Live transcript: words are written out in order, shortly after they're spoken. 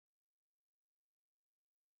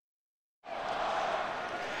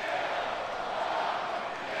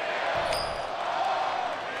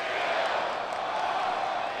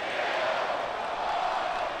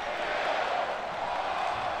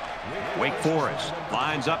Wake Forest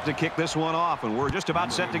lines up to kick this one off, and we're just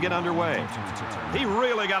about set to get underway. He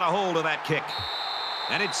really got a hold of that kick.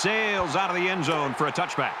 And it sails out of the end zone for a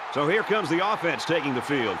touchback. So here comes the offense taking the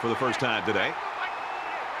field for the first time today.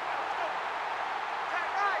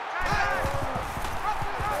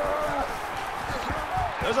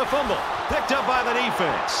 There's a fumble picked up by the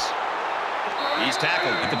defense. He's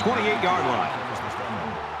tackled at the 28-yard line.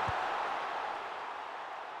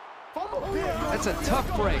 That's a tough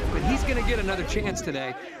break, but he's going to get another chance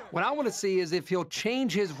today. What I want to see is if he'll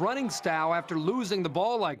change his running style after losing the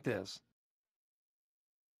ball like this.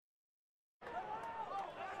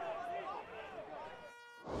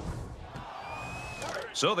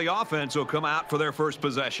 So the offense will come out for their first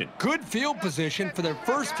possession. Good field position for their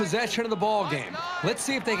first possession of the ball game. Let's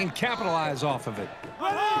see if they can capitalize off of it.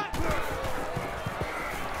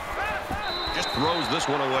 Just throws this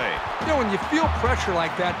one away. You know, when you feel pressure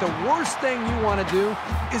like that, the worst thing you want to do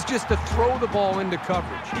is just to throw the ball into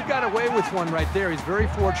coverage. He got away with one right there. He's very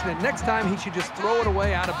fortunate. Next time, he should just throw it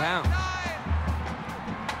away out of bounds.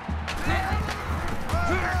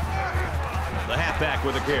 The halfback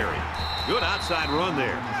with a carry. Good outside run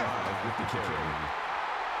there.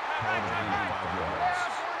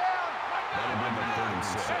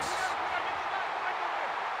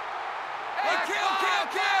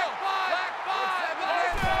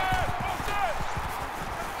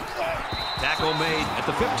 Tackle made at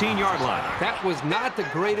the 15-yard line. That was not the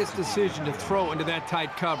greatest decision to throw into that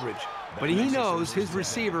tight coverage, but he knows his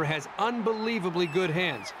receiver has unbelievably good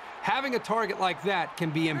hands. Having a target like that can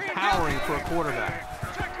be empowering for a quarterback.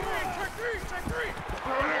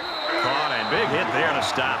 Caught and big hit there to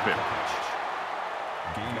stop him.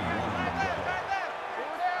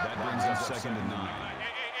 That brings up 2nd and 9.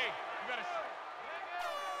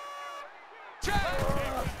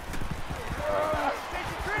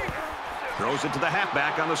 Throws it to the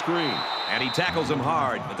halfback on the screen, and he tackles him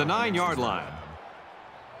hard at the 9-yard line.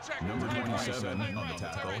 Number 27 on the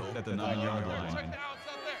tackle at the 9-yard line.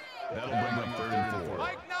 That'll bring up 3rd and 4.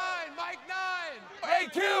 Mike 9. Hey,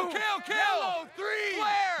 kill. Yellow 3.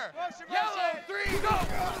 Flare. Yellow 3. Go.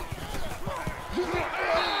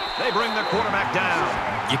 They bring the quarterback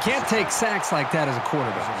down. You can't take sacks like that as a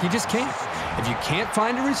quarterback. You just can't. If you can't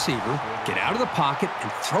find a receiver, get out of the pocket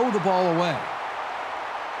and throw the ball away.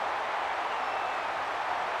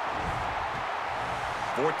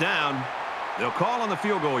 Fourth down. They'll call on the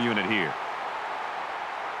field goal unit here.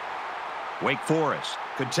 Wake Forest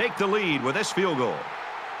could take the lead with this field goal.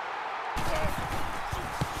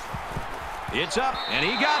 It's up, and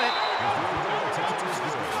he got it.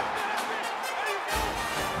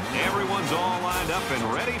 Everyone's all lined up and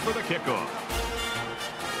ready for the kickoff.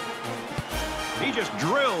 He just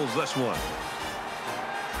drills this one.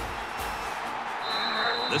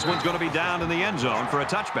 This one's going to be down in the end zone for a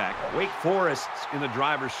touchback. Wake Forest's in the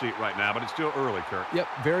driver's seat right now, but it's still early, Kirk. Yep,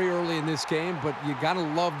 very early in this game, but you got to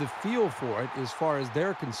love the feel for it as far as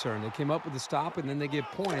they're concerned. They came up with the stop, and then they get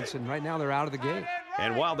points, and right now they're out of the game.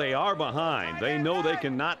 And while they are behind, they know they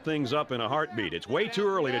can knot things up in a heartbeat. It's way too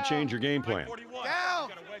early to change your game plan. Down.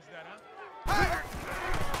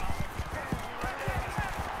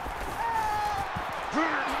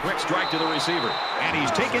 Quick strike to the receiver, and he's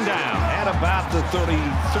taken down at about the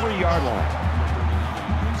 33-yard line.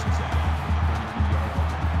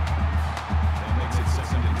 That makes it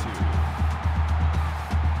 2nd and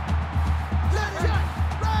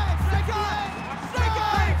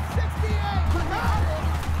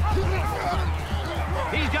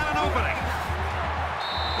 2. He's got an opening.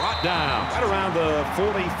 Brought down right around the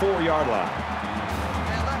 44-yard line.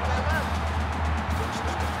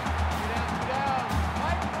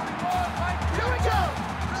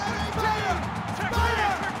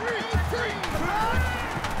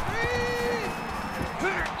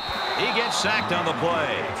 He gets sacked on the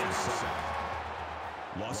play.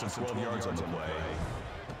 Loss of 12 yards on the play.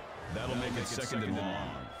 That'll make it 2nd and long.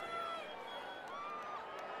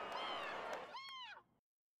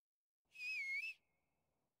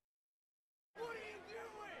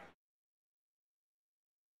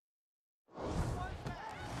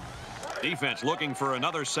 Defense looking for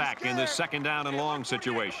another sack in this 2nd down and long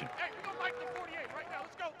situation.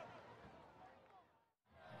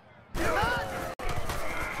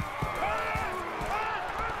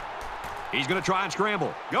 He's going to try and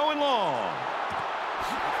scramble. Going long.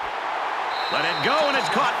 Let it go, and it's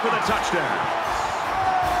caught for the touchdown.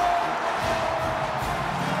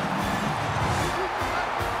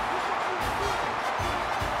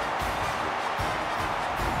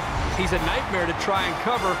 He's a nightmare to try and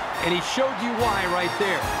cover, and he showed you why right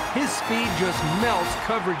there. His speed just melts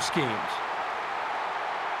coverage schemes.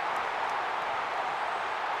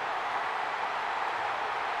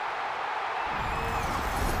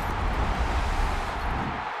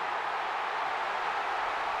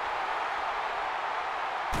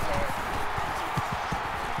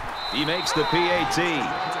 He makes the PAT.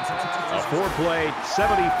 A 4-play,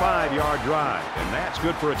 75-yard drive, and that's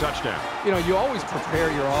good for a touchdown. You know, you always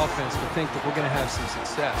prepare your offense to think that we're going to have some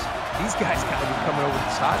success. These guys got to be coming over the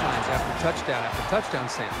sidelines after touchdown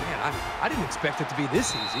saying, man, I didn't expect it to be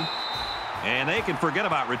this easy. And they can forget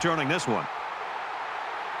about returning this one.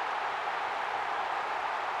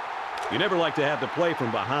 You never like to have to play from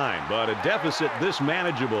behind, but a deficit this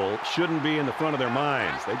manageable shouldn't be in the front of their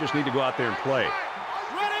minds. They just need to go out there and play.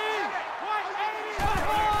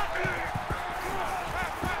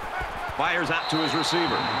 Fires out to his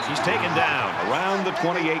receiver. He's taken down around the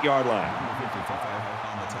 28-yard line.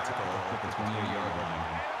 On the tackle at the 28-yard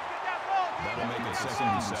line. That'll make it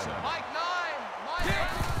 2nd and 7.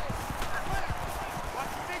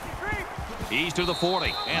 He's to the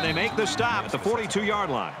 40, and they make the stop at the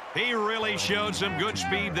 42-yard line. He really showed some good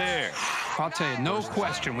speed there. I'll tell you, no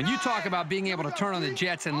question. When you talk about being able to turn on the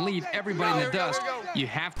jets and leave everybody in the dust, you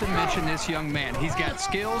have to mention this young man. He's got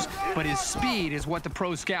skills, but his speed is what the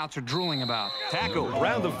pro scouts are drooling about. Tackled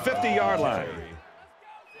around the 50-yard line.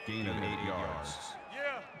 Gain of 8 yards.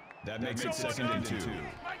 That makes it 2nd and 2. Hey,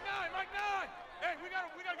 we gotta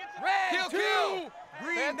get to kill.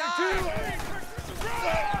 Green 2.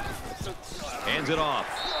 Hands it off.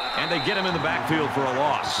 And they get him in the backfield for a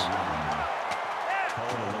loss.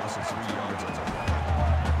 Total loss of 3 yards.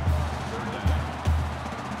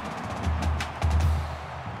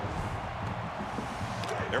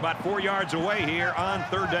 They're about 4 yards away here on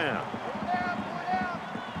 3rd down.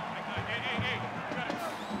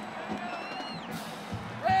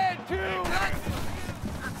 Red 2.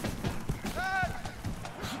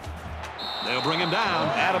 They'll bring him down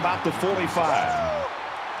at about the 45.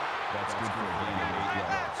 That's good for a gain of 8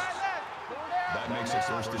 yards. That makes it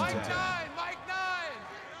 1st and 10. Mike 9.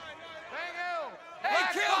 Hey,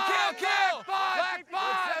 kill. Black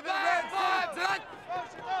 5. Red 5.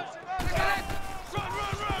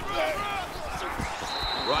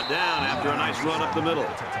 Brought down after a nice run up the middle.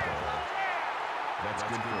 That's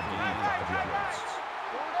good for a gain of 5 yards.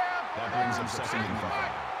 That brings him 2nd and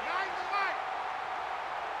 5.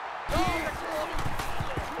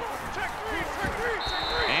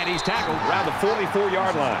 And he's tackled around the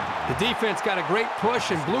 44-yard line. The defense got a great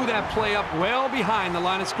push and blew that play up well behind the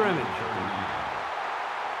line of scrimmage.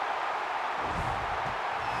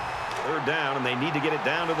 3rd down, and they need to get it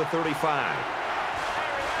down to the 35.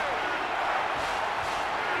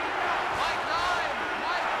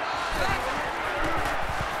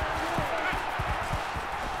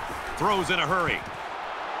 Throws in a hurry.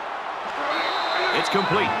 It's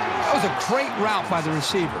complete. That was a great route by the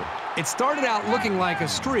receiver. It started out looking like a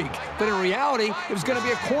streak, but in reality, it was going to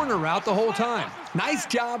be a corner route the whole time. Nice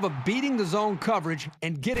job of beating the zone coverage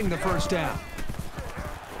and getting the 1st down.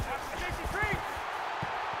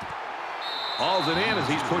 Hauls it in as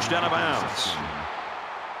he's pushed out of bounds.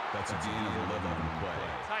 That's a gain of 11 on the play.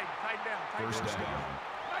 1st down.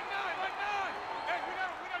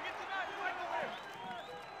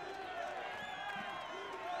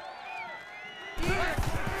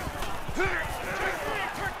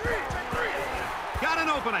 Got an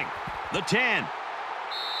opening. The 10.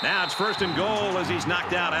 Now it's 1st and goal as he's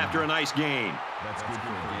knocked out after a nice gain. That's good for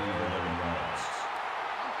a gain of 11 yards.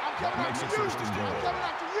 That makes it 1st and goal.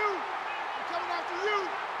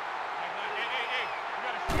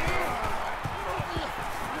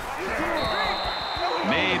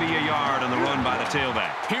 Maybe a yard on the run by the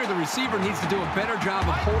tailback. Here, the receiver needs to do a better job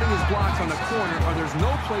of holding his blocks on the corner, or there's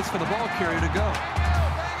no place for the ball carrier to go.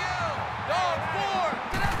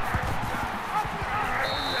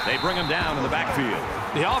 They bring him down in the backfield.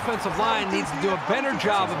 The offensive line needs to do a better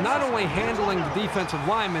job of not only handling the defensive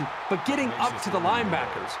linemen, but getting up to the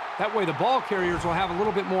linebackers. That way the ball carriers will have a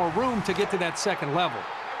little bit more room to get to that 2nd level.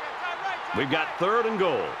 We've got 3rd and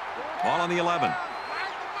goal. Ball on the 11.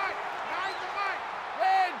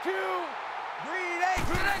 Red 2. Green 8.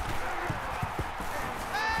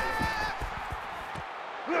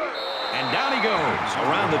 And down he goes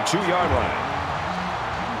around the 2-yard line.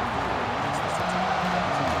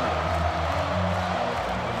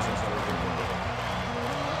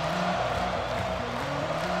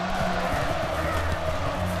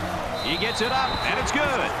 He gets it up, and it's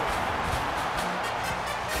good.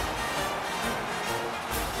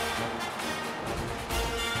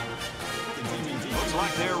 Looks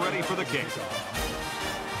like they're ready for the kick.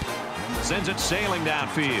 Sends it sailing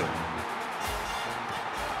downfield.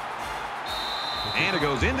 And it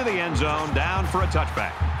goes into the end zone, down for a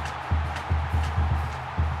touchback.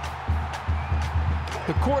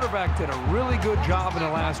 The quarterback did a really good job in the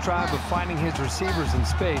last drive of finding his receivers in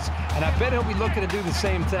space, and I bet he'll be looking to do the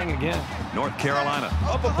same thing again. North Carolina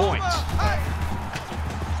up a point.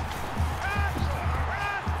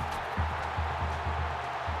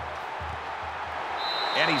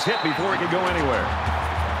 And he's hit before he could go anywhere.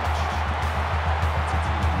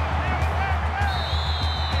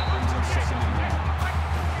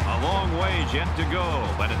 A long ways yet to go,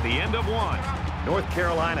 but at the end of one, North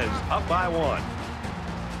Carolina's up by 1.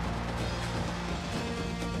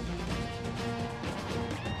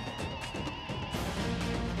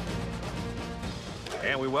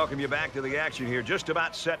 And we welcome you back to the action here. Just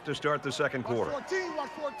about set to start the second quarter. Watch 14,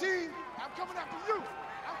 watch 14. I'm coming after you.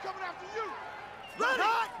 I'm coming after you. Ready.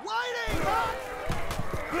 Waiting.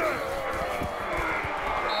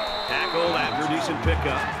 Tackled after decent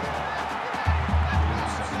pickup.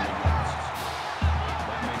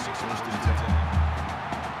 That makes it first and 10.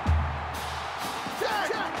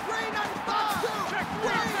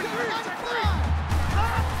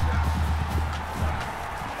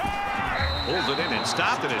 Pulls it in and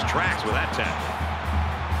stopped in his tracks with that tackle.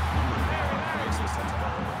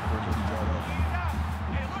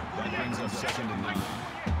 That brings up second and 9.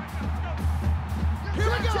 Here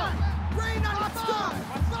we go. Green 95.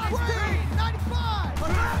 Green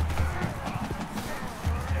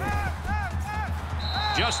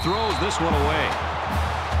 95. Just throws this one away.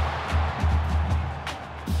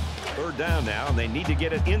 Third down now, and they need to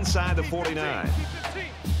get it inside the 49.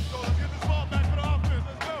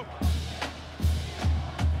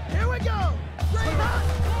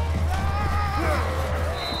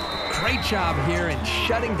 Great job here in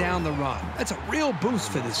shutting down the run. That's a real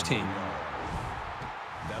boost for this team.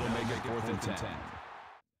 That'll make it 4th and 10.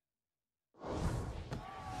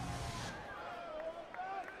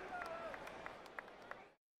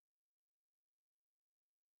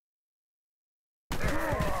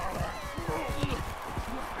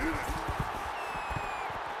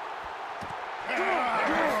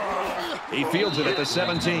 He fields it at the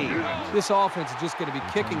 17. This offense is just going to be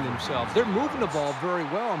kicking themselves. They're moving the ball very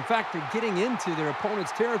well. In fact, they're getting into their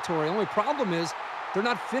opponent's territory. The only problem is they're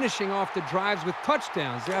not finishing off the drives with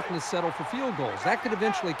touchdowns. They're having to settle for field goals. That could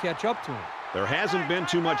eventually catch up to them. There hasn't been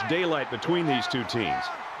too much daylight between these two teams.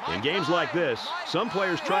 In games like this, some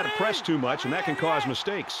players try to press too much, and that can cause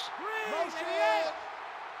mistakes.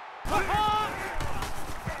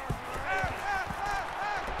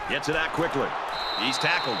 Gets it out quickly. He's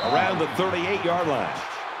tackled around the 38-yard line.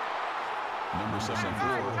 Number 74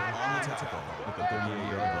 on the tackle at the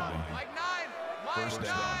 38-yard line. First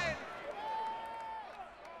down.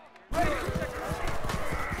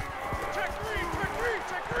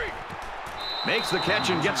 Makes the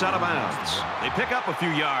catch and gets out of bounds. They pick up a few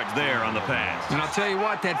yards there on the pass. And I'll tell you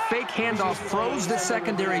what, that fake handoff froze the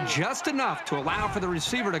secondary just enough to allow for the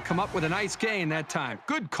receiver to come up with a nice gain that time.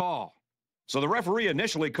 Good call. So the referee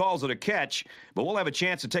initially calls it a catch, but we'll have a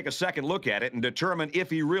chance to take a second look at it and determine if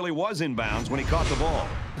he really was in bounds when he caught the ball.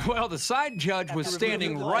 Well, the side judge was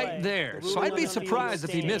standing right there, so I'd be surprised if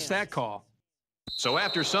he missed that call. So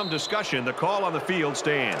after some discussion, the call on the field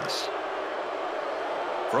stands.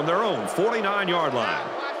 From their own 49-yard line,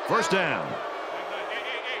 first down.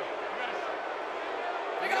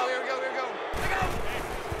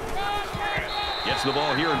 Gets the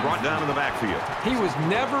ball here and brought down in the backfield. He was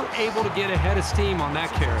never able to get ahead of steam on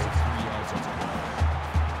that carry.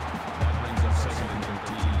 That brings up second and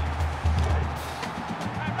 13.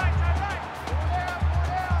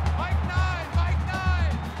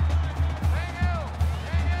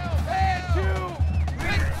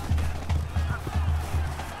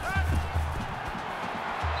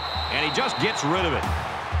 And he just gets rid of it.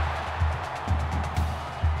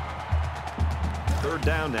 Third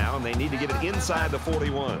down now, and they need to get it inside the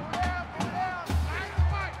 41.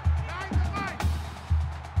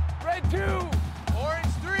 Red 2. Orange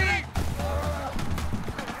 3.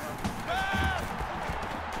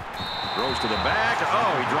 Throws to the back.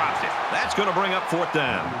 Oh, he dropped it. That's going to bring up fourth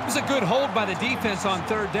down. It was a good hold by the defense on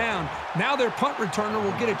third down. Now their punt returner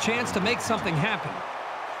will get a chance to make something happen.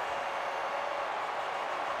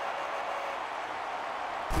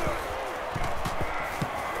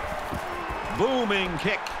 Booming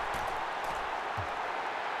kick.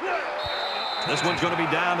 This one's going to be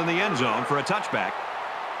down in the end zone for a touchback.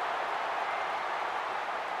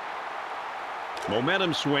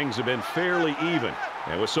 Momentum swings have been fairly even.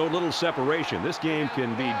 And with so little separation, this game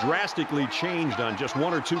can be drastically changed on just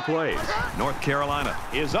one or two plays. North Carolina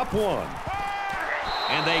is up 1.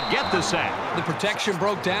 And they get the sack. The protection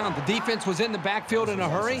broke down. The defense was in the backfield in a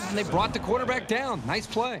hurry, and they brought the quarterback down. Nice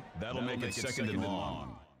play. That'll make it second and long.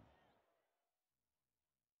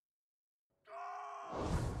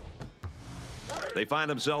 They find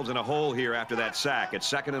themselves in a hole here after that sack. It's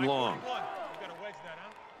second and long.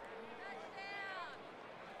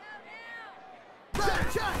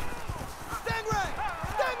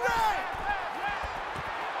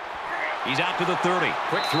 He's out to the 30.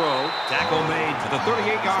 Quick throw. Tackle made to the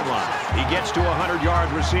 38-yard line. He gets to 100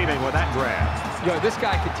 yards receiving with that grab. You know, this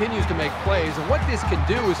guy continues to make plays, and what this can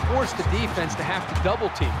do is force the defense to have to double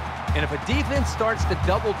team. And if a defense starts to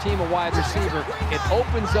double team a wide receiver, it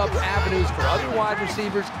opens up avenues for other wide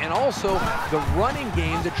receivers and also the running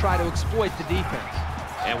game to try to exploit the defense.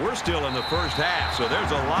 And we're still in the first half, so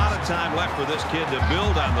there's a lot of time left for this kid to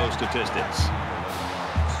build on those statistics.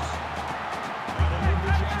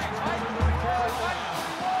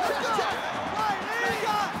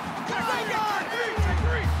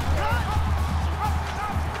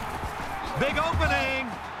 Big opening.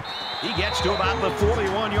 He gets to about the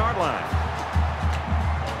 41-yard line.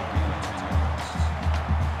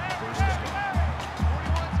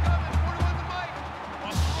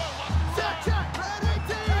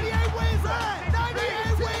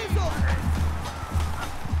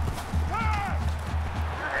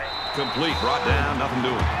 Complete, brought down, nothing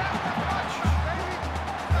doing.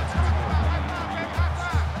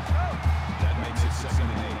 That makes it 2nd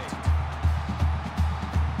and 8.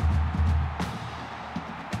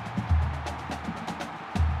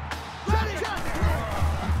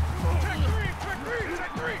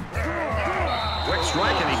 Quick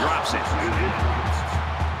strike, and he drops it.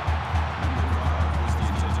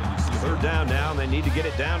 3rd down now, and they need to get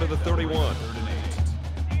it down to the 31.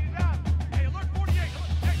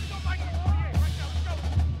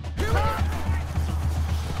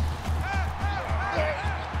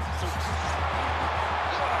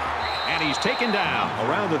 And he's taken down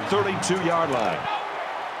around the 32-yard line.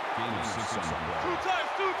 Gain of 6 on the play.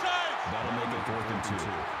 Two times. That'll make it 4th and 2.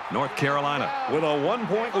 North Carolina with a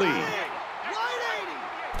 1-point lead.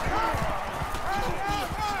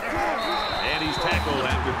 And he's tackled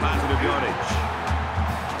after positive yardage.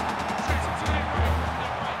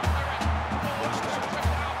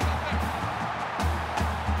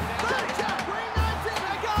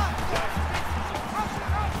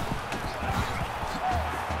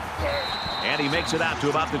 And he makes it out to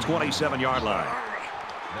about the 27-yard line.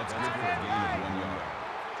 That's good for a gain of 1 yard.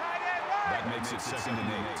 That makes it 2nd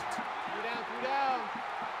and 8. Two down.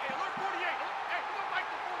 Hey, alert 48. Hey, we don't like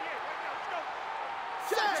the 48 right now.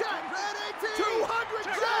 Let's go. Check. Red 18.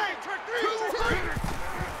 200. Check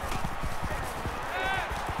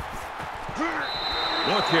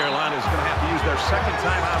 3. North Carolina is going to have to use their 2nd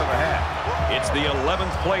time out of the half. It's the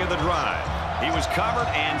 11th play of the drive. He was covered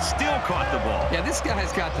and still caught the ball. Yeah, this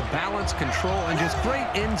guy's got the balance, control, and just great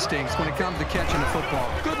instincts when it comes to catching the football.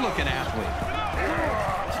 Good-looking athlete.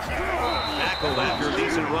 Tackled after a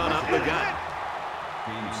decent run up the gut.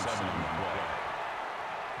 Gain of 7 on the play.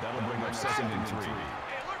 That'll bring up 2nd and 3.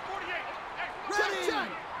 Hey, alert 48. Hey,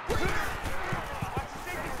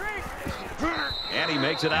 Ready. And he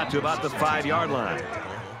makes it out to about the 5-yard line.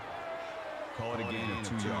 Call it a gain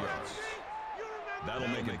of 2 yards. That'll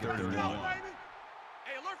make it 3rd and 1.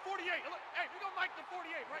 Hey, alert 48. Hey, we don't like the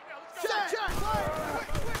 48 right now. Let's go.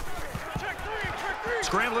 Check 3.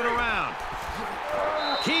 Scrambling around.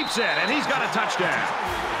 Keeps it, and he's got a touchdown.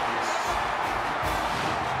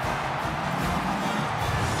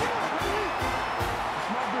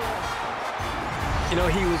 You know,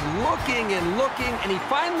 he was looking and looking, and he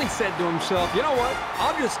finally said to himself, you know what,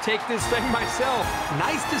 I'll just take this thing myself.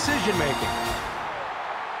 Nice decision-making.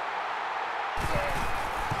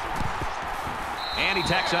 And he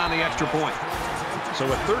tacks on the extra point. So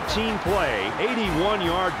a 13-play,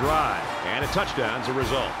 81-yard drive, and a touchdown's a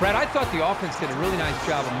result. Brad, I thought the offense did a really nice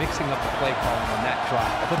job of mixing up the play calling on that drive.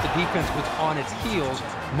 I thought the defense was on its heels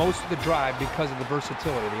most of the drive because of the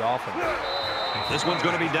versatility of the offense. This one's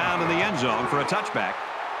going to be down in the end zone for a touchback.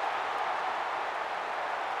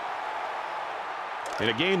 In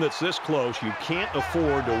a game that's this close, you can't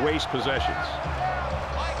afford to waste possessions.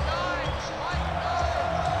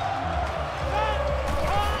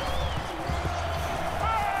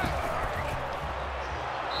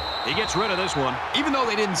 He gets rid of this one. Even though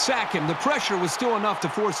they didn't sack him, the pressure was still enough to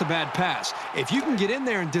force a bad pass. If you can get in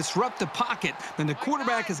there and disrupt the pocket, then the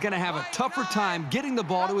quarterback is going to have a tougher time getting the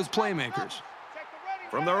ball to his playmakers.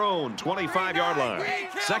 From their own 25-yard line.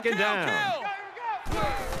 2nd down.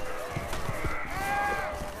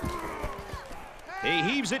 He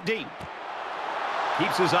heaves it deep.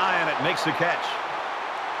 Keeps his eye on it, makes the catch.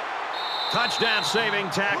 Touchdown saving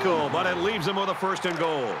tackle, but it leaves him with a 1st and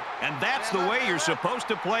goal. And that's the way you're supposed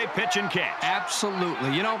to play pitch and catch.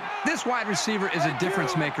 Absolutely. You know, this wide receiver is a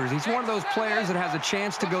difference maker. He's one of those players that has a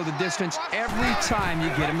chance to go the distance every time you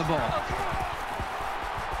get him the ball.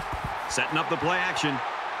 Setting up the play action.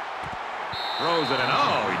 Throws it, and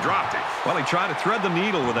oh, he dropped it. Well, he tried to thread the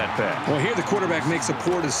needle with that pass. Well, here the quarterback makes a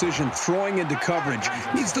poor decision throwing into coverage.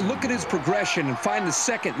 Needs to look at his progression and find the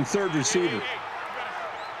second and third receiver.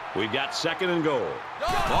 We've got second and goal.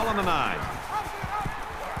 Ball on the 9.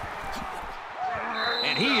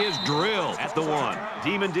 And he is drilled at the 1.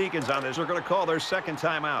 Demon Deacons on this are going to call their second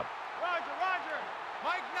timeout. Roger.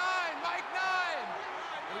 Mike 9.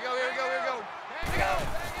 Here we go.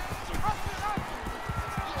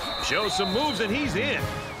 Shows some moves, and he's in.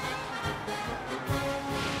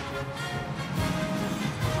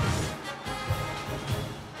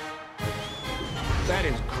 That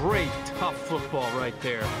is great, tough football right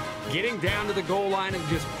there. Getting down to the goal line and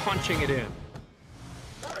just punching it in.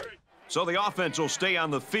 So the offense will stay on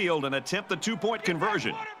the field and attempt the 2-point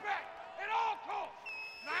conversion.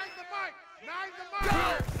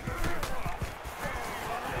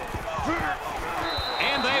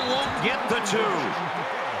 And they won't get the 2.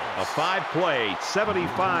 A 5-play,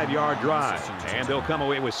 75-yard drive. And they'll come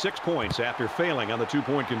away with 6 points after failing on the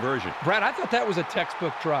 2-point conversion. Brad, I thought that was a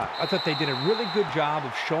textbook drive. I thought they did a really good job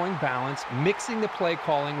of showing balance, mixing the play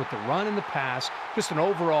calling with the run and the pass. Just an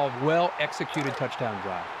overall well-executed touchdown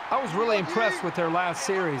drive. I was really impressed with their last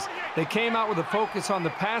series. They came out with a focus on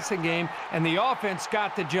the passing game, and the offense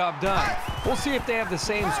got the job done. We'll see if they have the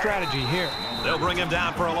same strategy here. They'll bring him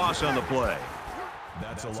down for a loss on the play.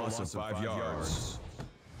 That's a loss of 5 yards.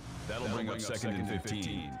 That'll bring up second and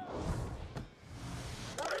 15.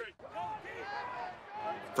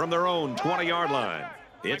 From their own 20-yard line,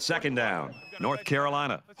 it's second down. North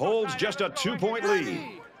Carolina holds just a 2-point lead.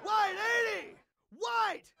 White 80!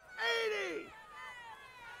 White 80!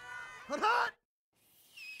 Hot!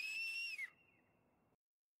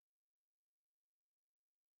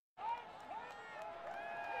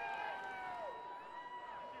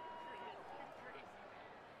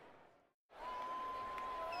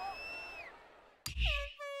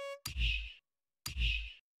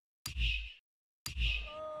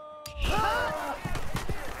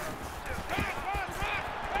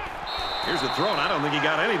 Here's the throw, and I don't think he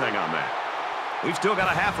got anything on that. We've still got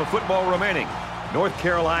a half of football remaining. North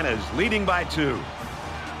Carolina is leading by 2.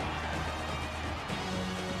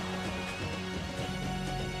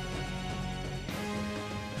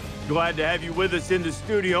 Glad to have you with us in the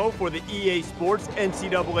studio for the EA Sports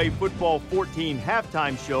NCAA Football 14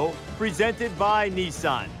 halftime show presented by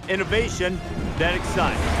Nissan. Innovation that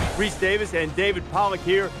excites. Reese Davis and David Pollock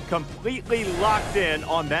here, completely locked in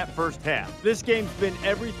on that first half. This game's been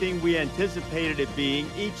everything we anticipated it being.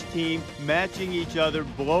 Each team matching each other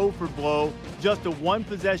blow for blow. Just a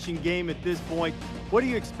one-possession game at this point. What do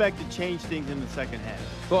you expect to change things in the second half?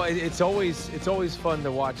 Well, it's always fun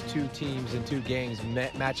to watch two teams in 2 games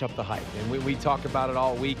match up the hype. And we talk about it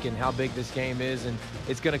all week and how big this game is, and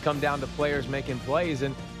it's going to come down to players making plays.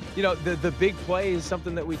 And, you know, the big play is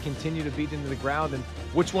something that we continue to beat into the ground, and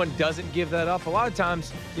which one doesn't give that up? A lot of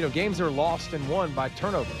times, you know, games are lost and won by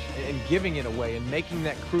turnovers and giving it away and making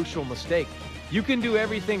that crucial mistake. You can do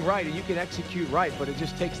everything right and you can execute right, but it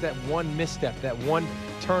just takes that one misstep, that one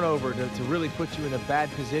turnover to really put you in a bad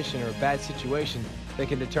position or a bad situation that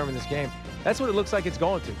can determine this game. That's what it looks like it's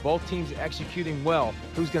going to. Both teams executing well.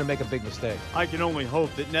 Who's going to make a big mistake? I can only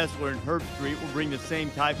hope that Nessler and Herb Street will bring the same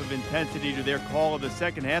type of intensity to their call of the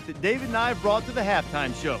second half that David and I have brought to the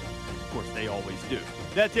halftime show. Of course, they always do.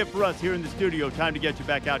 That's it for us here in the studio. Time to get you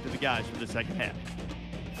back out to the guys for the second half.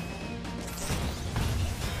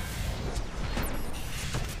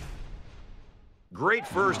 Great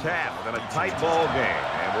first half and a tight ball game.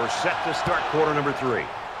 And we're set to start quarter number 3.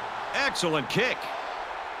 Excellent kick.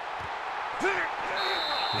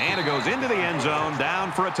 And it goes into the end zone,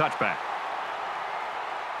 down for a touchback.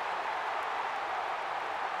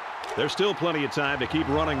 There's still plenty of time to keep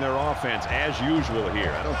running their offense as usual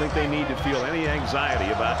here. I don't think they need to feel any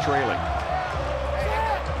anxiety about trailing.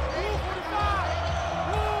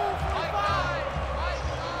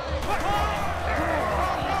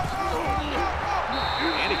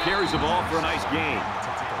 And he carries the ball for a nice gain.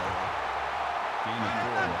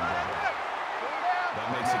 That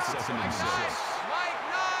makes it second and 6. Mike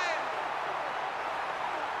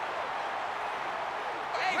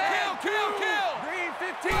 9. Hey, kill. Green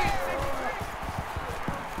 15.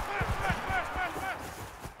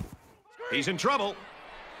 He's in trouble.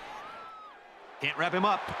 Can't wrap him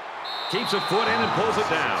up. Keeps a foot in and pulls it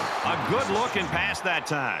down. A good looking pass that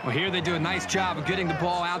time. Well, here they do a nice job of getting the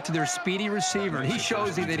ball out to their speedy receiver. And he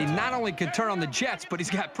shows you that he not only can turn on the jets, but he's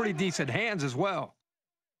got pretty decent hands as well.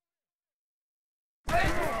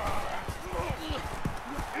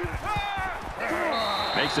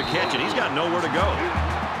 Makes the catch, and he's got nowhere to go.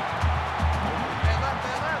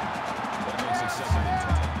 That makes it second and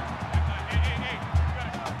 10.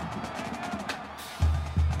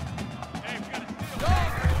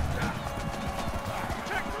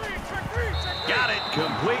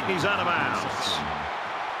 Complete, and he's out of bounds.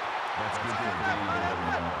 That's good for a gain of 11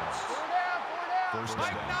 yards. First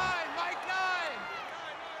Mike down. 9, Mike 9.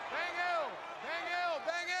 Bang Hill, bang Hill,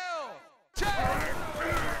 bang Hill. Check.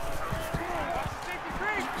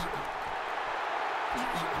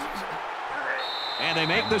 And they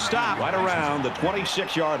make the stop right around the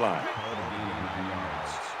 26-yard line. Called a gain of 9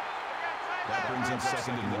 yards. That brings up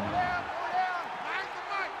 2nd and 1.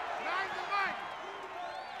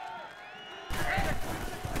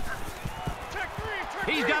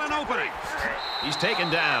 He's got an opening. He's taken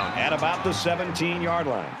down at about the 17-yard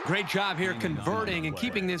line. Great job here converting and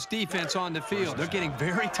keeping this defense on the field. They're getting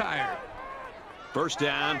very tired. First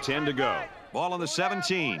down, 10 to go. Ball on the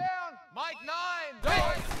 17. Mike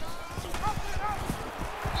 9.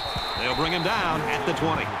 They'll bring him down at the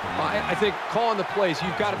 20. I think calling the plays,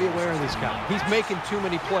 you've got to be aware of this guy. He's making too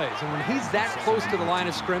many plays. And when he's that close to the line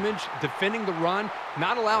of scrimmage, defending the run,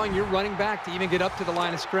 not allowing your running back to even get up to the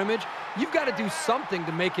line of scrimmage, you've got to do something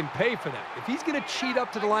to make him pay for that. If he's going to cheat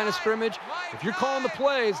up to the line of scrimmage, if you're calling the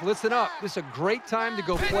plays, listen up. This is a great time to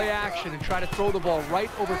go play action and try to throw the ball right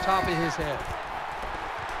over top of his head.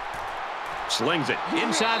 Slings it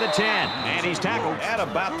inside the 10, and he's tackled at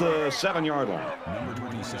about the 7-yard line. Number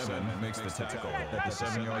 27 makes the tackle at the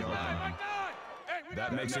 7-yard line.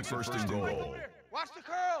 That makes it 1st and goal. Watch the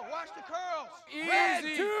curl, watch the curls.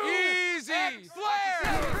 Easy, easy.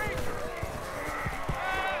 Flare.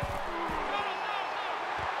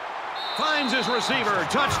 Finds his receiver,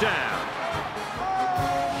 touchdown.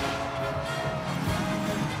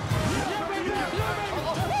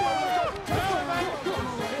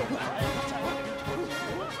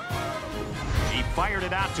 He fired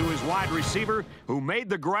it out to his wide receiver, who made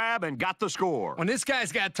the grab and got the score. When this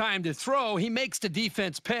guy's got time to throw, he makes the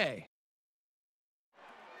defense pay.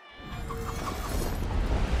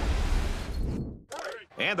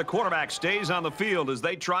 And the quarterback stays on the field as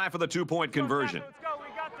they try for the 2-point conversion.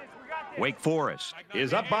 Wake Forest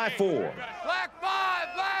is up by 4. Black 5,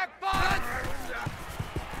 black 5.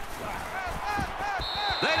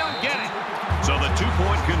 They don't get it. So the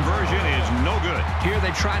 2-point conversion is no good. Here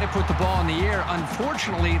they try to put the ball in the air.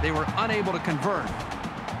 Unfortunately, they were unable to convert.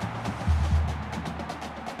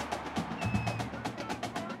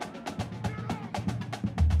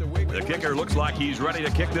 The kicker looks like he's ready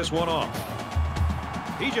to kick this one off.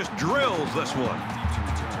 He just drills this one.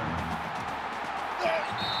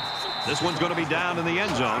 This one's going to be down in the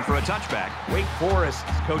end zone for a touchback. Wake Forest's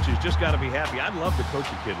coaches just got to be happy. I'd love to coach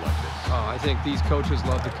a kid like this. Oh, I think these coaches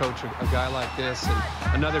love to coach a guy like this. And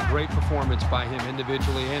another great performance by him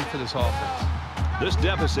individually and for this offense. This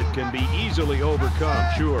deficit can be easily overcome,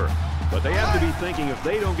 sure. But they have to be thinking if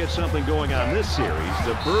they don't get something going on this series,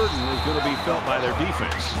 the burden is going to be felt by their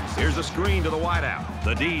defense. Here's a screen to the wideout.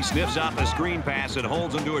 The D sniffs out the screen pass and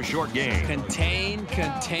holds him to a short gain. Contain,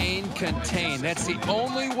 contain, contain. That's the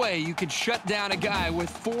only way you can shut down a guy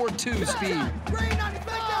with 4.2 speed. Green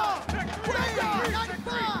 95! Green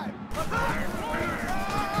 95!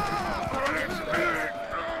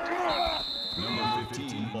 Number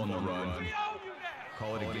 15 on the run.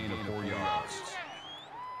 Call it a gain of 4 yards.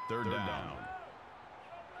 3rd down.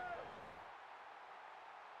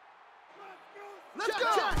 Let's go!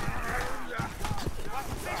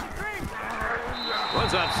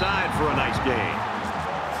 Runs outside for a nice gain.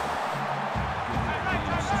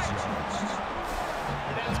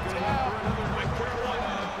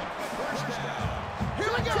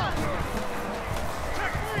 Here we go!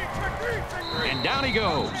 And down he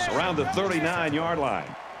goes around the 39-yard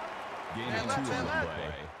line. Gain of 2 on the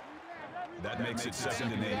play. That makes it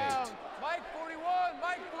 2nd and 8. Mike 41,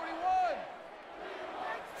 Mike 41.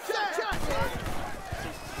 Check!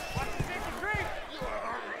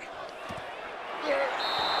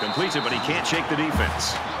 Completes it, but he can't shake the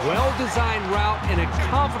defense. Well-designed route and a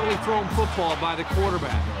confidently thrown football by the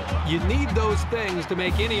quarterback. You need those things to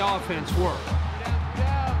make any offense work.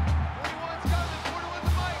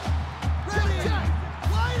 Ready!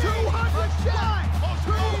 200 check!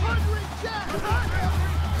 200 check!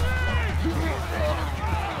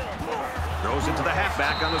 Throws it to the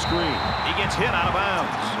halfback on the screen. He gets hit out of bounds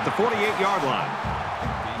at the 48-yard line.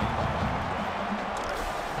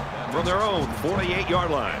 From their own 48-yard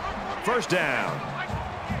line. First down.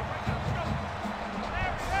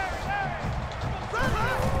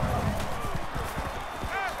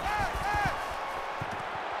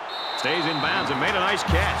 Stays in bounds and made a nice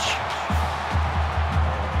catch.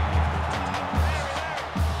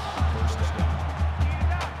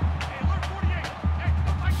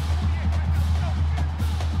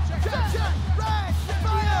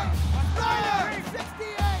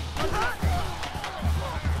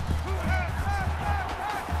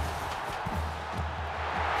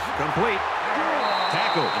 Complete.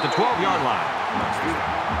 Tackle at the 12-yard line.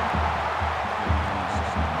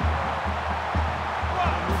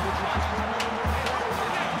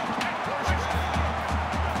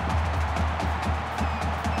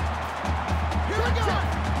 Here we go.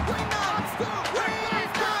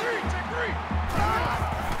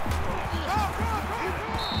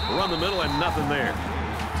 Run the middle and nothing there.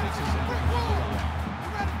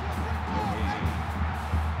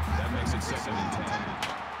 That makes it 2nd and 10.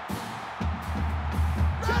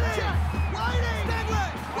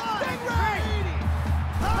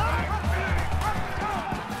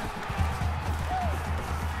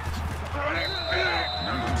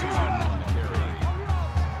 Number 2 on the carry.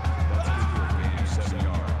 That's good for a gain of 7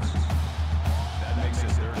 yards. That makes it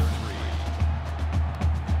 3rd and 3.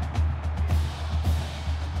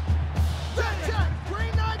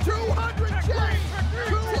 Green 9, 200 check.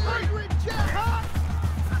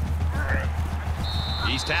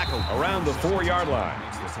 He's tackled around the 4-yard line.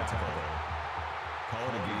 Call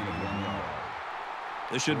it a gain of 1 yard.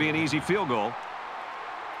 This should be an easy field goal.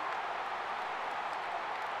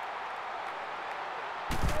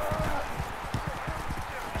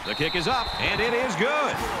 The kick is up, and it is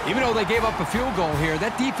good. Even though they gave up a field goal here,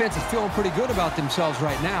 that defense is feeling pretty good about themselves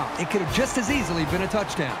right now. It could have just as easily been a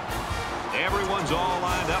touchdown. Everyone's all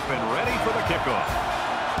lined up and ready for the kickoff.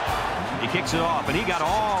 He kicks it off, and he got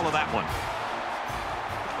all of that one.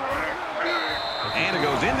 And it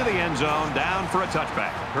goes into the end zone, down for a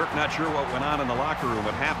touchback. Kirk, not sure what went on in the locker room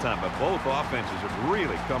at halftime, but both offenses have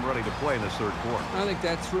really come ready to play in this 3rd quarter. I think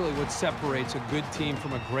that's really what separates a good team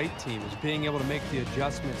from a great team, is being able to make the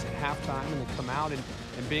adjustments at halftime and then come out and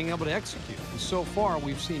being able to execute. And so far,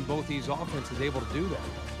 we've seen both these offenses able to do that.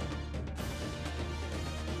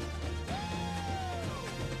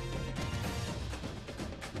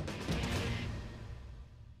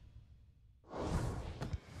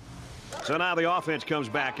 So now the offense comes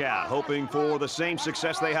back out, hoping for the same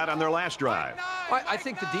success they had on their last drive. I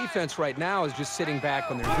think the defense right now is just sitting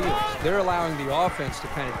back on their heels. They're allowing the offense to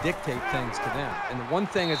kind of dictate things to them. And the one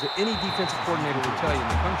thing is that any defensive coordinator will tell you in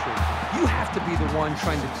the country, you have to be the one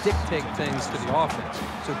trying to dictate things to the offense.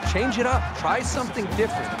 So change it up. Try something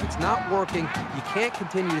different. If it's not working, you can't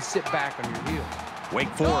continue to sit back on your heels.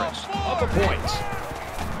 Wake Forest up a point.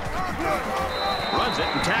 Runs it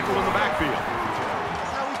and tackled in the backfield.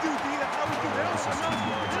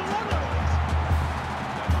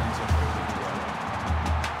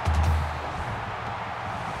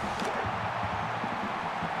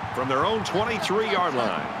 From their own 23-yard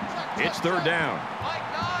line, it's 3rd down.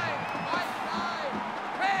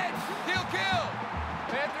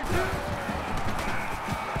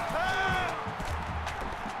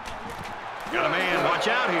 Got a man, watch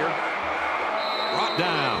out here. Brought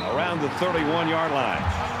down around the 31-yard line.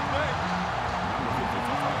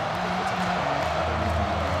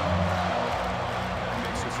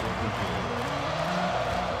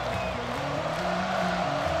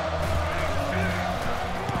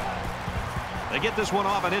 They get this one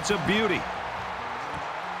off, and it's a beauty.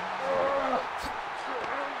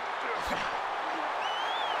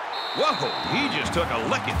 Whoa, he just took a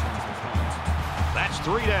licking. That's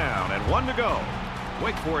 3 down and 1 to go.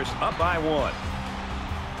 Wake Forest up by 1.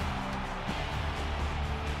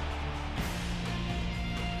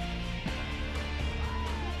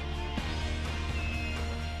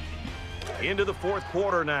 Into the 4th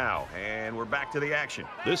quarter now, and we're back to the action.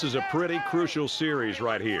 This is a pretty crucial series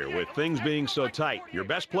right here, with things being so tight. Your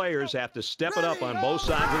best players have to step it up on both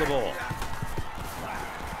sides of the ball.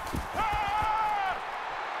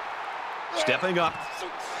 Stepping up.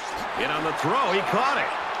 In on the throw, he caught it.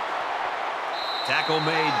 Tackle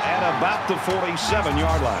made at about the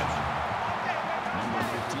 47-yard line. Number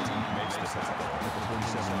 15 makes the tackle at the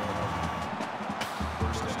 47-yard line.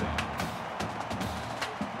 First down.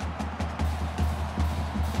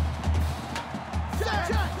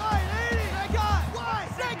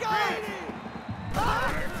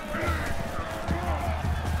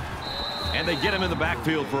 And they get him in the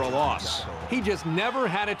backfield for a loss. He just never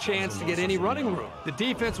had a chance to get any running room. The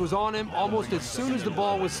defense was on him almost as soon as the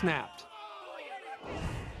ball was snapped.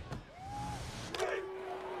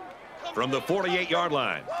 From the 48-yard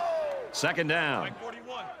line, 2nd down. 41.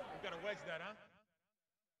 You got to wedge that, huh?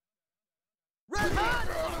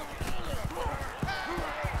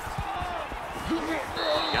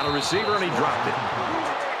 Got a receiver, and he dropped it.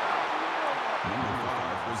 Number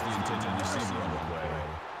 5 was the intended receiver on the play.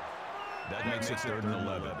 That makes it 3rd and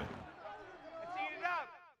 11. Let's eat it out.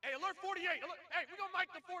 Hey, alert 48. Hey, we're going to mic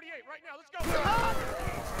the 48 right now. Let's go.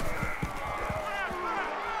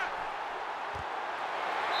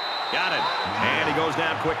 Got it. And he goes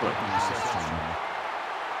down quickly.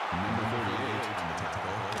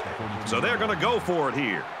 So they're going to go for it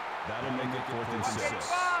here. That'll make it 4th and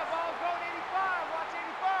 6.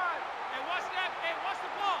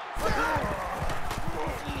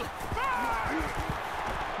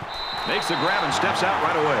 Makes the grab and steps out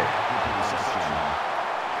right away.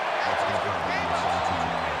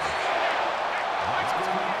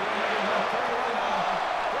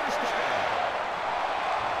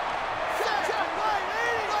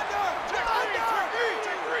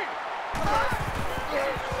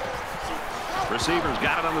 Receiver's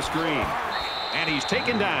got it on the screen. And he's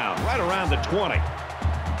taken down right around the 20.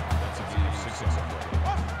 That's a gain of 6 on the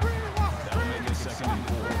play. That'll make it 2nd and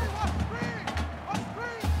 4.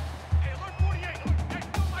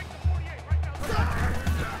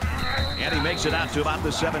 And he makes it out to about the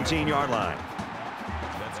 17-yard line.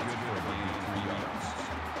 That's good for a gain of 3 yards.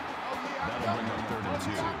 That'll bring up 3rd and 2.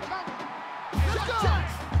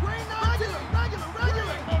 Green 19.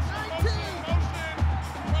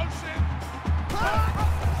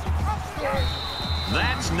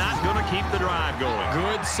 That's not going to keep the drive going.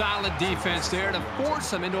 Good, solid defense there to force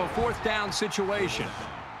them into a 4th down situation.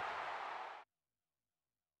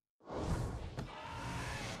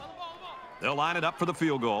 They'll line it up for the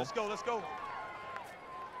field goal. Let's go, let's go.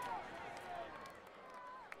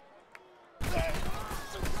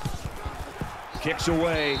 Kicks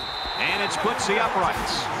away, and it splits the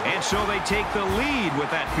uprights. And so they take the lead with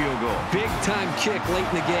that field goal. Big-time kick late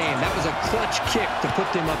in the game. That was a clutch kick to put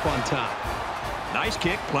them up on top. Nice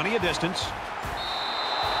kick, plenty of distance.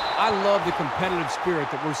 I love the competitive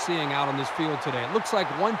spirit that we're seeing out on this field today. It looks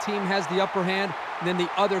like one team has the upper hand, and then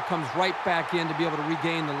the other comes right back in to be able to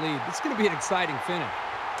regain the lead. It's going to be an exciting finish.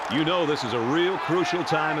 You know this is a real crucial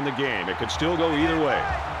time in the game. It could still go either way.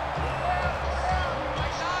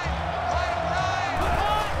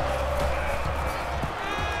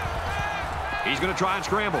 He's going to try and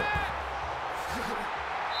scramble.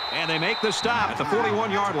 And they make the stop at the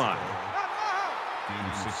 41-yard line. Gain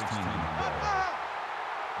of 16 on the play.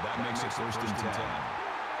 That makes it 1st and 10.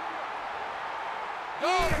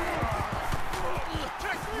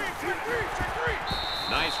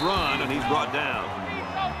 Nice run, and he's brought down.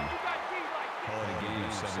 Call it a gain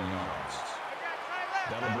of 7 yards.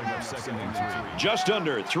 That'll bring up 2nd and 3. Just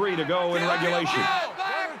under 3 to go in regulation.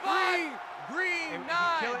 Green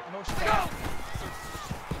 9.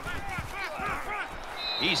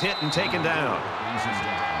 He's hit and taken down. Brings him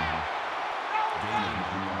down. Gain of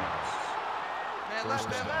 9 yards. First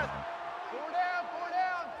down. Four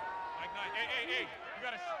down. Hey, you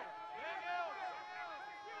gotta.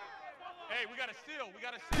 Hey, we gotta steal. We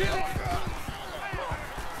gotta steal.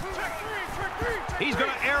 Check three. He's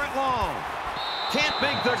going to air it long. Can't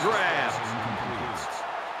make the grab.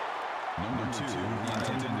 Number 2, the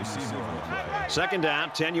intended receiver on the play. 2nd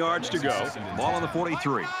down, 10 yards to go. Ball on the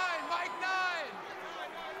 43.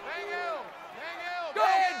 Go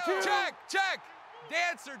ahead, check.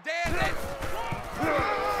 Dancer, dance it.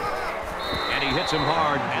 And he hits him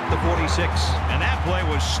hard at the 46. And that play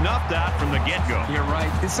was snuffed out from the get-go. You're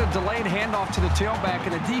right. It's a delayed handoff to the tailback,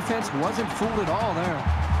 and the defense wasn't fooled at all there.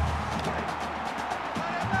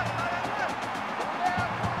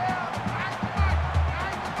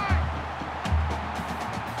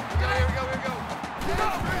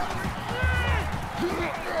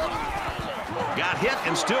 Got hit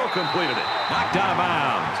and still completed it. Knocked out of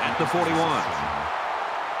bounds at the 41.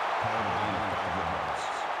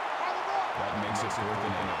 That makes it 4th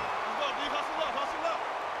and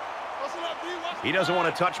 8. He doesn't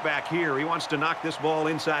want to touch back here. He wants to knock this ball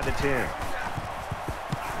inside the 10.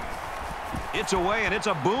 It's away, and it's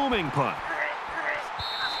a booming punt.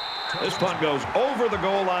 This punt goes over the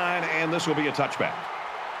goal line, and this will be a touchback.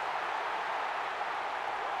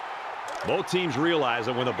 Both teams realize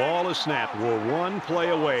that when the ball is snapped, we're one play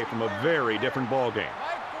away from a very different ball game.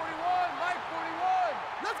 Mike 41.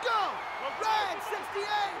 Let's go. Rag 68.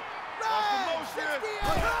 Rag 68.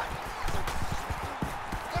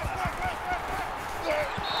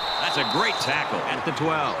 That's a great tackle at the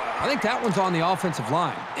 12. I think that one's on the offensive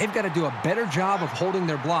line. They've got to do a better job of holding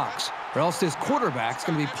their blocks, or else this quarterback's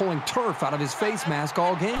going to be pulling turf out of his face mask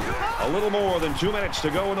all game. A little more than 2 minutes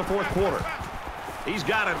to go in the 4th quarter. He's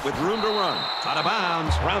got it with room to run. Out of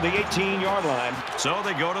bounds around the 18-yard line. So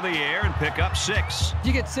they go to the air and pick up 6.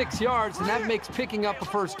 You get 6 yards, and that makes picking up a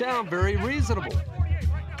 1st down very reasonable.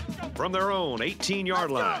 From their own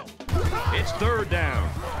 18-yard line. It's 3rd down.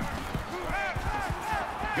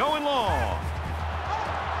 Going long.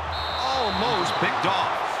 Almost picked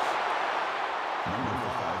off. Number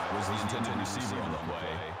 5 was the intended receiver on the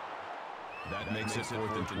play. That makes it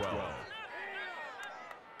 4th and 12.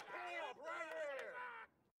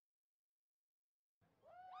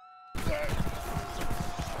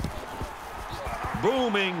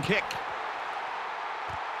 booming kick.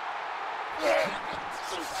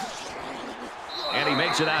 And he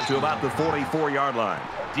makes it out to about the 44-yard line.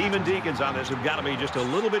 Demon Deacons on this have got to be just a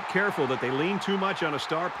little bit careful that they lean too much on a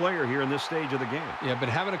star player here in this stage of the game. Yeah, but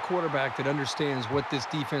having a quarterback that understands what this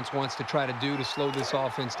defense wants to try to do to slow this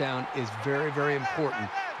offense down is very, very important.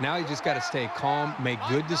 Now he's just got to stay calm, make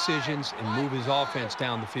good decisions, and move his offense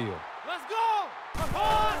down the field. Let's go! Come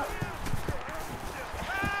on!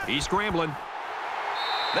 He's scrambling.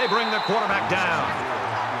 They bring the quarterback down.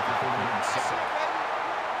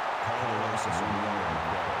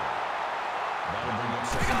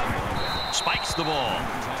 Spikes the ball.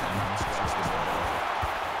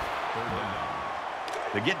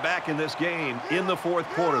 To get back in this game in the fourth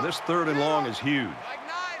quarter, this 3rd and long is huge. Mike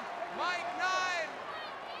 9! Mike 9!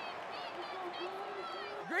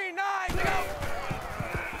 Green 9! Go!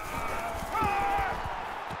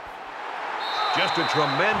 Just a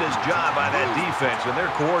tremendous job by that defense, and their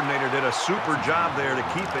coordinator did a super job there to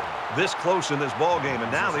keep it this close in this ball game,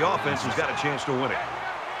 and now the offense has got a chance to win it.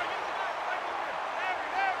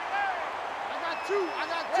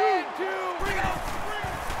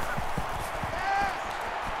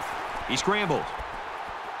 He scrambles.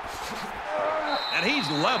 And he's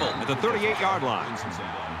level at the 38-yard line.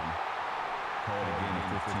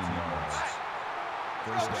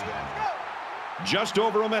 Just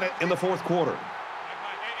over a minute in the fourth quarter.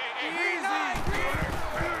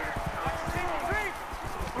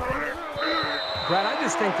 Brad, I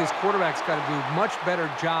just think this quarterback's got to do a much better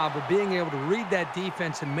job of being able to read that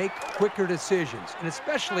defense and make quicker decisions. And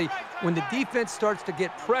especially when the defense starts to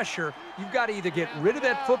get pressure, you've got to either get rid of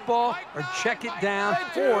that football or check it down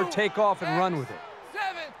or take off and run with it.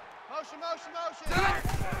 7! Motion!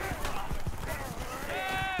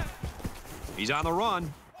 He's on the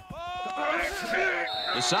run.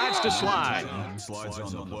 Decides to slide. Slides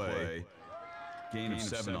on the play. Gain of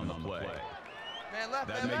 7 on the play. Man left,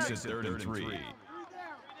 That makes it 3rd and 3.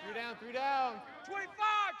 3 down. 25!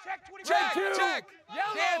 Check 25! Check!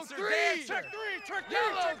 Yellow, Dancer, 3! Check 3! Check 3!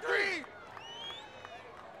 Yellow, Check 3!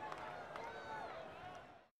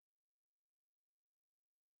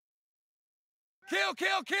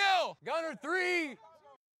 Kill! Gunner 3!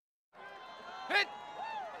 Hit!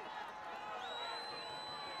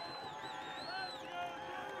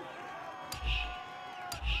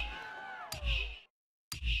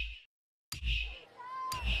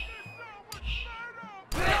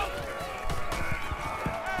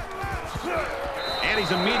 And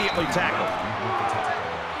he's immediately tackled.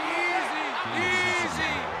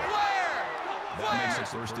 Easy! Flare! That makes it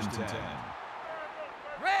 1st and 10.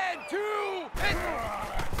 Red 2! Hit!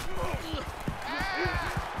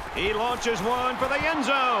 He launches one for the end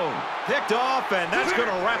zone. Picked off, and that's going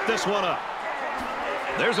to wrap this one up.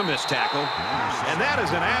 There's a missed tackle, and that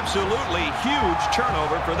is an absolutely huge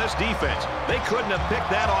turnover for this defense. They couldn't have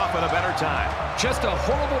picked that off at a better time. Just a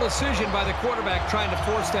horrible decision by the quarterback trying to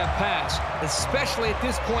force that pass, especially at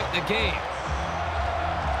this point in the game.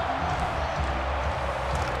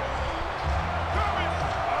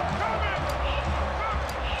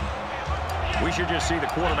 We should just see the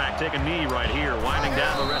quarterback take a knee right here, winding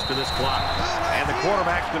down the rest of this clock. And the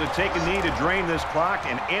quarterback's going to take a knee to drain this clock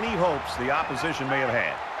and any hopes the opposition may have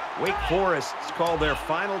had. Wake Forest's called their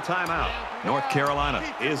final timeout. North Carolina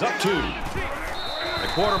is up 2. The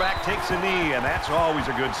quarterback takes a knee, and that's always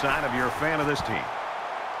a good sign if you're a fan of this team.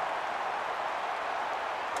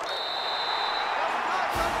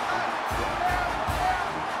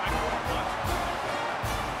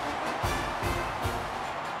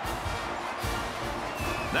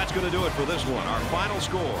 That's going to do it for this one. Our final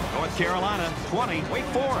score, North Carolina 20, Wake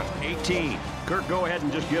Forest 18. Kirk, go ahead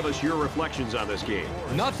and just give us your reflections on this game.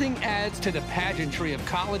 Nothing adds to the pageantry of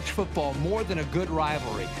college football more than a good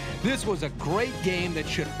rivalry. This was a great game that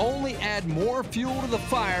should only add more fuel to the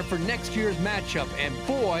fire for next year's matchup, and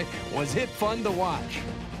boy, was it fun to watch.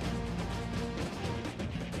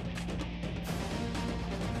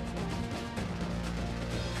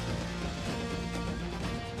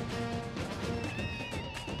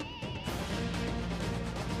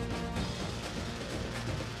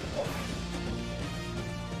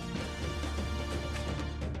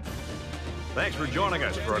 Thanks for joining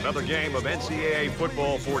us for another game of NCAA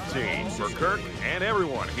Football 14. For Kirk and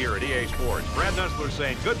everyone here at EA Sports, Brad Nussler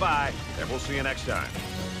saying goodbye, and we'll see you next time.